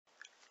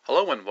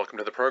Hello and welcome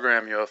to the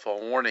program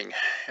UFO Warning.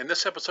 In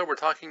this episode we're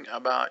talking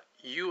about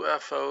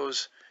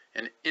UFOs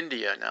in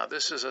India. Now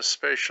this is a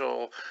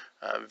special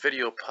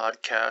video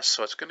podcast,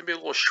 so it's going to be a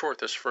little short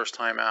this first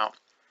time out.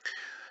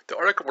 The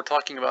article we're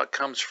talking about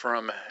comes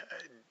from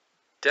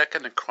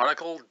Deccan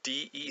Chronicle,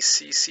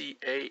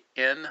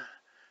 DECCAN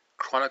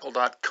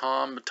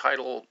Chronicle.com. The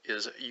title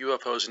is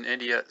UFOs in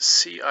India.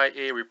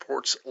 CIA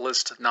reports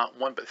list not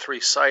one but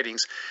three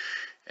sightings.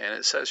 And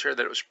it says here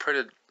that it was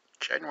printed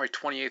January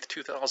 28th,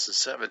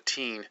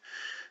 2017.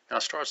 Now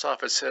it starts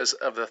off, it says,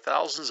 of the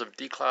thousands of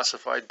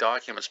declassified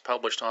documents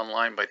published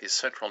online by the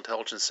Central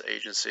Intelligence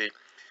Agency,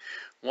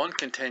 one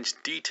contains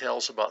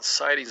details about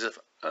sightings of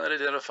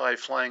unidentified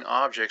flying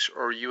objects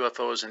or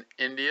UFOs in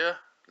India,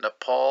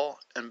 Nepal,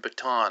 and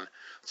Bhutan.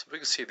 So we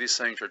can see these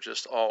things are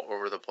just all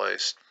over the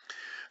place.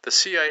 The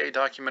CIA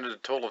documented a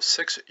total of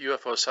 6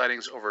 UFO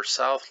sightings over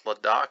South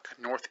Ladakh,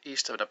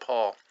 northeast of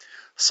Nepal,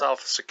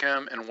 South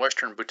Sikkim, and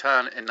western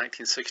Bhutan in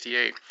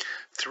 1968.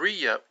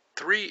 Three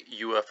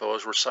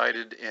UFOs were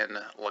sighted in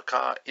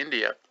Laka,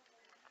 India.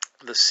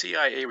 The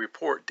CIA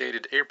report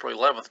dated April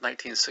 11th,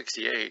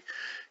 1968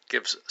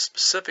 gives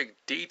specific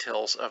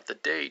details of the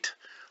date,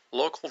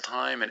 local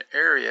time, and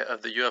area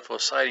of the UFO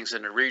sightings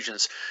in the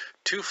regions.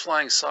 2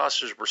 flying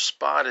saucers were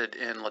spotted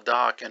in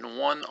Ladakh, and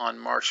one on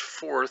March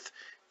 4th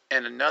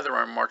and another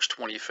on March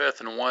 25th,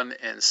 and one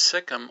in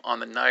Sikkim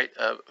on the night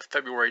of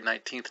February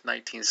 19th,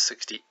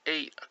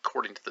 1968,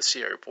 according to the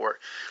CIA report.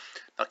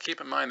 Now keep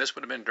in mind, this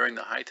would have been during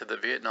the height of the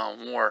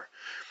Vietnam War.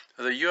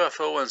 The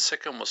UFO in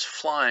Sikkim was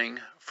flying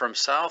from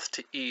south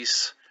to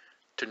east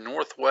to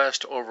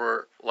northwest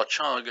over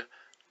Lachung,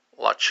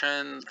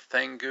 Lachen,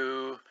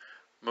 Thengu,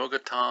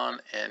 Mogatan,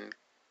 and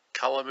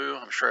Kalamu.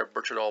 I'm sure I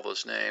butchered all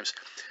those names.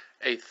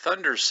 A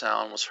thunder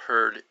sound was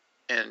heard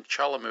in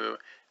Chalamu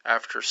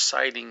after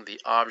sighting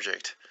the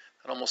object.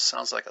 That almost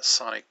sounds like a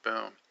sonic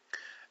boom.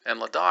 In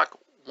Ladakh,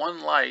 one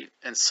light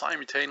and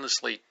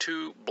simultaneously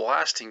 2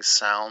 blasting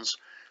sounds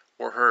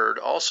were heard.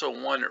 Also,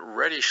 one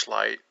reddish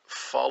light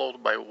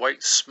followed by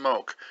white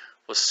smoke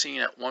was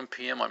seen at 1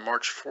 p.m. on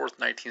March 4th,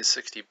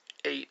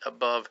 1968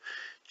 above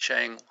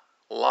Chiang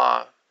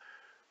La,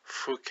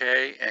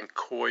 Phuket, and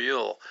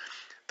Koil.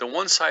 The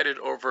one sighted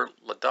over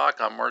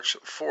Ladakh on March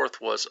 4th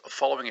was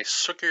following a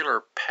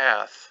circular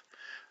path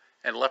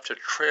and left a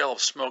trail of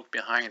smoke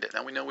behind it.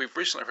 Now we know we've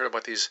recently heard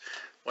about these,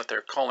 what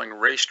they're calling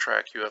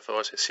racetrack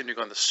UFOs. They seem to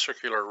go in the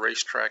circular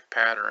racetrack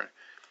pattern.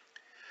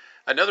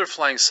 Another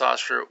flying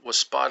saucer was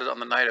spotted on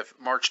the night of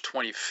March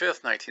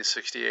 25th,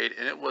 1968,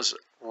 and it was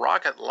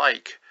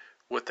rocket-like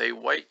with a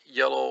white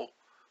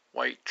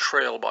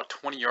trail about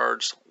 20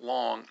 yards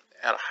long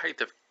at a height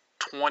of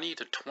 20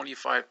 to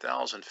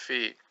 25,000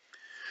 feet.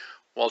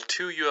 While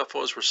 2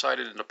 UFOs were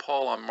sighted in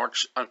Nepal on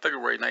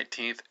February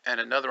 19th and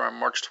another on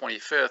March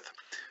 25th,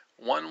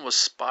 one was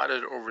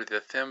spotted over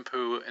the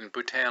Thimphu in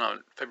Bhutan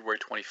on February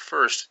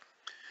 21st.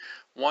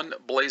 One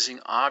blazing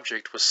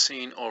object was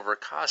seen over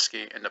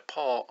Kaski in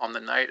Nepal on the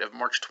night of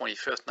March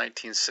 25th,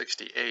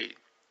 1968.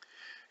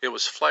 It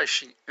was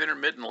flashing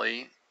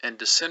intermittently and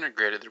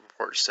disintegrated, the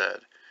report said.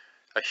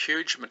 A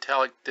huge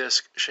metallic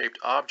disc-shaped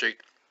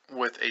object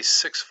with a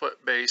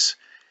 6-foot base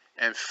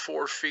and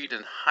 4 feet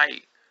in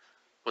height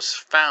was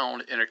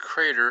found in a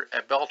crater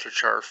at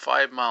Baltachar,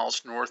 5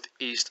 miles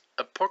northeast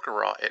of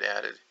Pokhara, it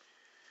added.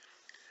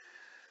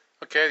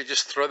 Okay,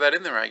 just throw that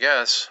in there, I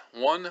guess.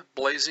 One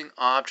blazing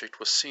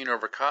object was seen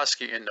over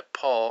Kaski in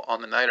Nepal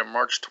on the night of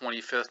March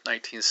 25th,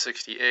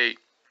 1968.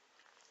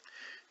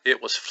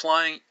 It was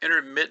flying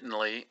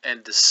intermittently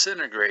and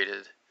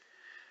disintegrated.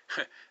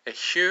 A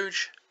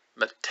huge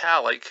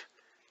metallic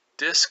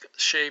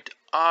disc-shaped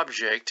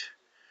object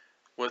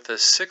with a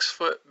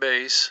 6-foot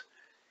base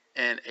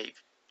and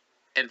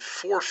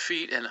 4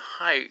 feet in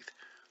height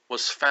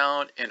was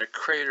found in a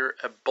crater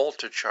at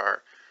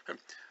Baltachar.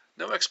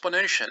 No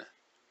explanation.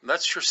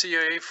 That's your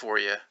CIA for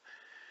you.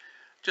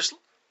 Just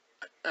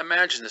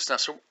imagine this now.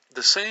 So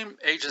the same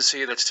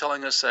agency that's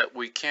telling us that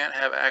we can't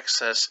have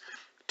access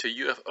to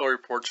UFO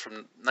reports from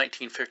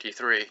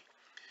 1953,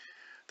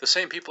 the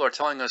same people are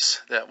telling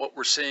us that what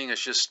we're seeing is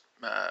just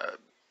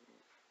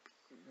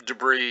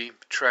debris,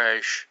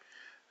 trash,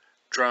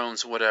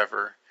 drones,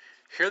 whatever.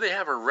 Here they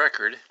have a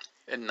record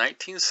in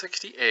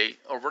 1968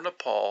 over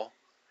Nepal.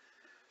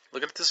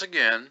 Look at this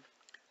again.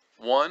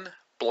 One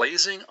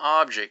blazing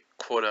object,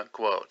 quote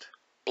unquote,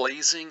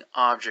 blazing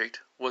object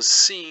was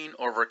seen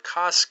over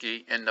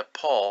Kaski in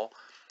Nepal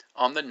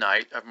on the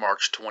night of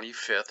March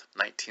 25th,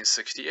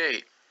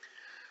 1968.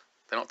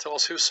 They don't tell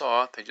us who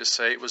saw it, they just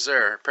say it was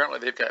there. Apparently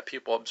they've got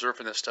people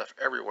observing this stuff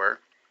everywhere.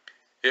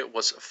 It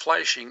was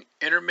flashing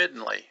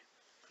intermittently.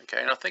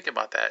 Okay, now think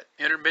about that.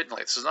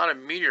 Intermittently. This is not a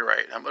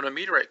meteorite. When a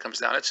meteorite comes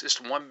down, it's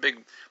just one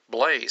big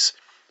blaze.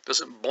 It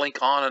doesn't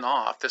blink on and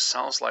off. This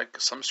sounds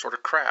like some sort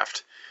of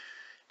craft.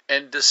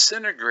 And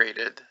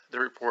disintegrated, the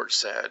report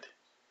said.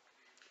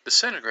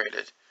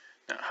 Disintegrated.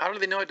 Now, how do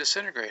they know it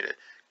disintegrated?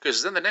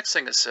 Because then the next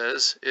thing it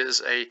says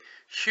is a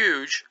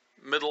huge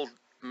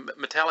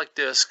metallic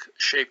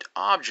disc-shaped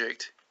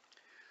object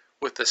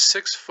with a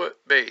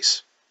 6-foot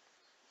base.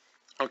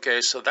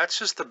 Okay, so that's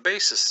just the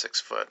base is 6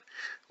 foot.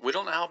 We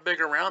don't know how big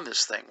around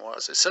this thing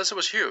was. It says it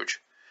was huge.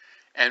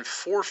 And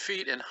 4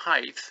 feet in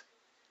height.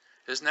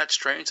 Isn't that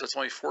strange? That's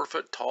only 4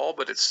 foot tall,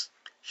 but it's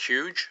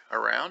huge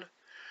around.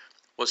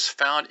 Was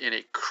found in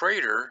a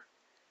crater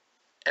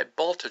at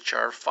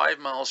Baltachar, 5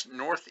 miles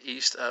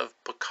northeast of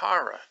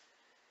Pokhara.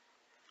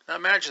 Now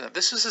imagine that.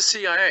 This is the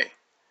CIA.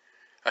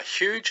 A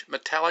huge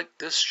metallic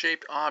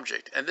disc-shaped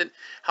object. And then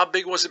how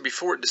big was it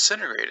before it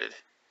disintegrated?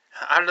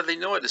 How did they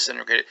know it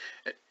disintegrated?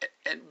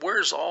 And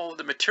where's all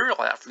the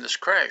material at from this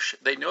crash?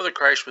 They know the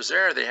crash was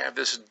there. They have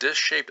this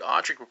disc-shaped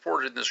object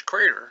reported in this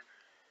crater.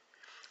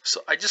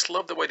 So I just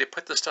love the way they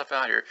put this stuff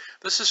out here.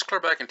 This is clear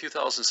back in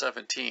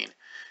 2017.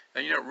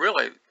 And you know,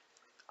 really,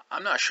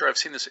 I'm not sure I've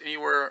seen this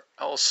anywhere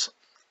else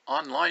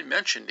online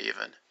mentioned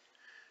even.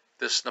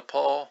 This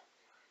Nepal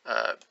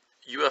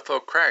UFO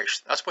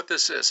crash. That's what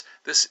this is.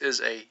 This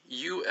is a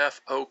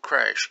UFO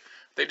crash.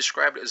 They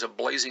described it as a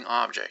blazing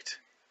object.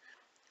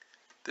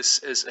 This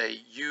is a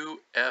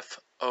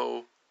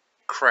UFO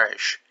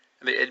crash.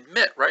 And they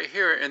admit right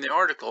here in the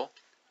article,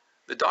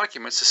 the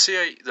documents,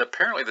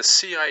 apparently the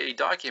CIA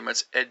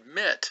documents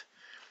admit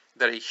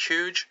that a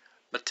huge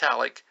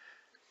metallic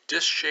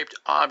disc-shaped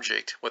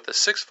object with a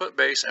 6 foot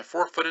base and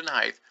 4 foot in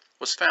height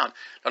was found.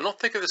 Now don't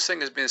think of this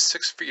thing as being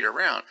 6 feet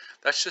around.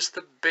 That's just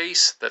the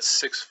base that's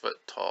 6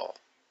 foot tall.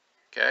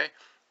 Okay?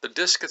 The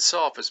disc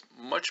itself is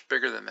much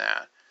bigger than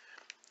that.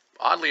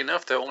 Oddly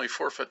enough, they're only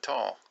 4 foot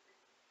tall.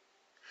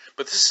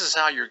 But this is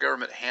how your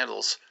government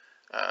handles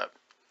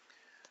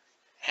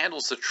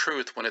the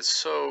truth when it's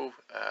so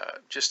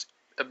just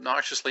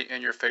obnoxiously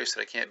in your face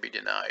that it can't be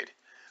denied.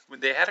 When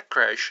they had a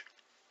crash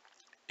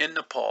in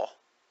Nepal,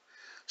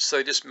 so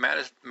they just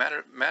matter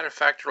of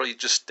factly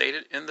just state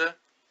it in the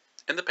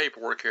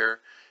paperwork here,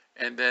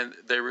 and then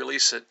they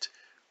release it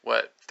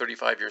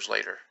 35 years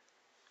later.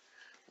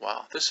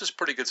 Wow, this is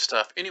pretty good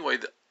stuff. Anyway,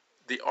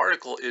 the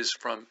article is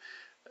from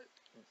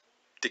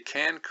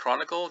Deccan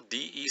Chronicle,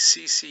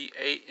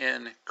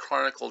 DECCAN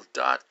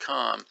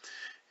Chronicle.com,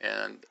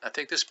 and I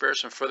think this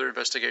bears some further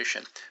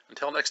investigation.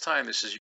 Until next time, this is